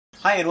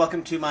Hi, and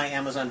welcome to my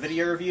Amazon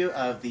video review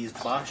of these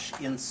Bosch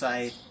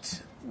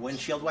Insight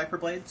windshield wiper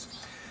blades.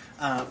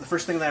 The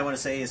first thing that I want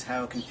to say is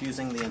how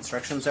confusing the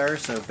instructions are.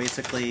 So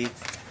basically,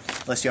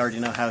 unless you already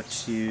know how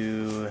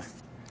to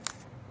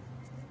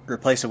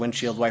replace a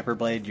windshield wiper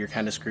blade, you're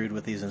kind of screwed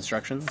with these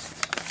instructions.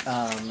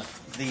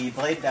 The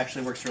blade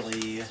actually works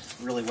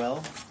really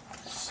well.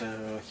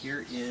 So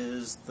here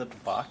is the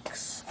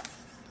box.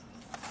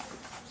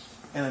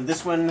 And then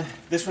this one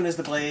is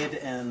the blade,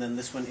 and then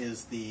this one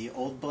is the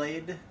old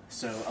blade.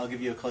 So I'll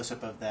give you a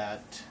close-up of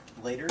that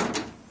later.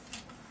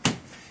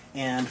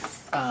 And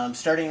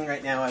starting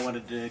right now, I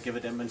wanted to give a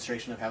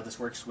demonstration of how this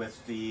works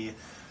with the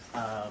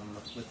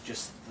with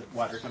just the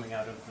water coming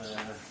out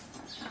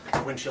of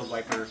the windshield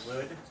wiper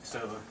fluid. So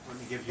let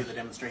me give you the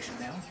demonstration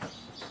now.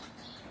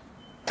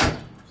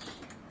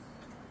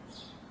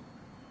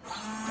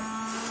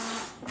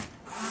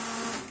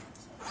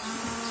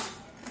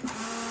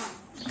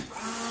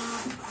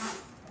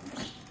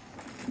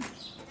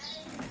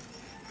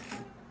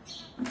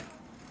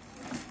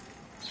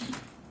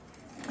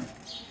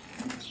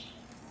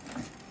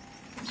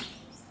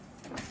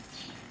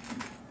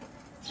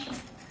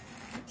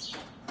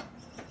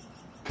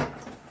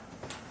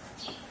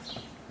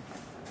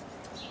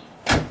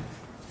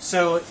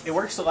 So it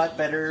works a lot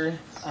better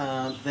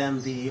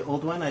than the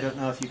old one. I don't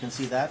know if you can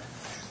see that.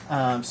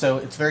 So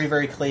it's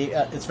very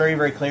clear. It's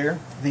very clear.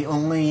 The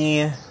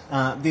only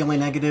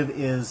negative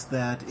is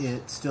that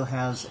it still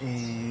has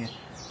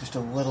just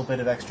a little bit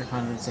of extra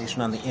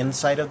condensation on the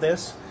inside of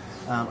this.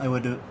 I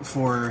would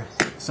for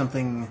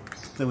something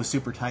that was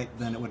super tight,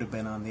 then it would have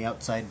been on the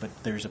outside.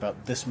 But there's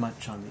about this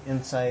much on the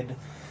inside.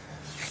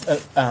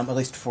 At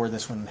least for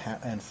this one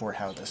and for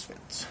how this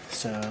fits.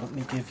 So let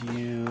me give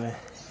you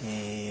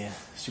a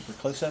super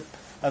close-up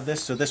of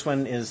this. So this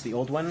one is the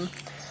old one.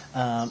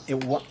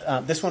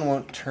 This one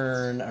won't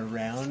turn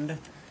around,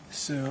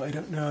 so I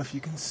don't know if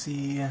you can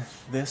see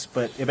this,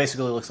 but it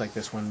basically looks like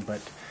this one,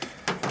 but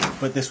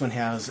this one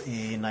has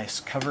a nice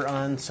cover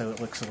on, so it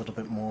looks a little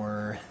bit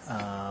more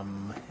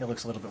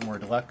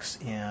deluxe.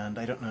 And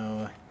I don't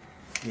know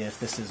if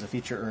this is a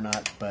feature or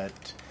not,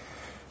 but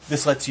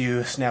this lets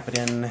you snap it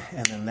in,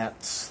 and then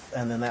that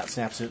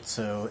snaps it,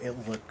 so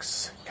it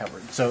looks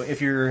covered. So if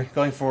you're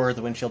going for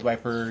the windshield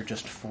wiper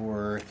just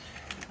for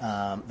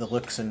the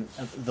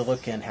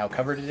look and how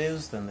covered it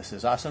is, then this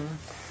is awesome.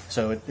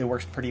 So it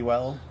works pretty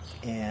well,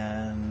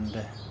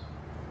 and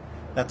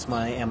that's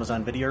my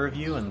Amazon video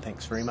review, and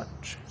thanks very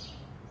much.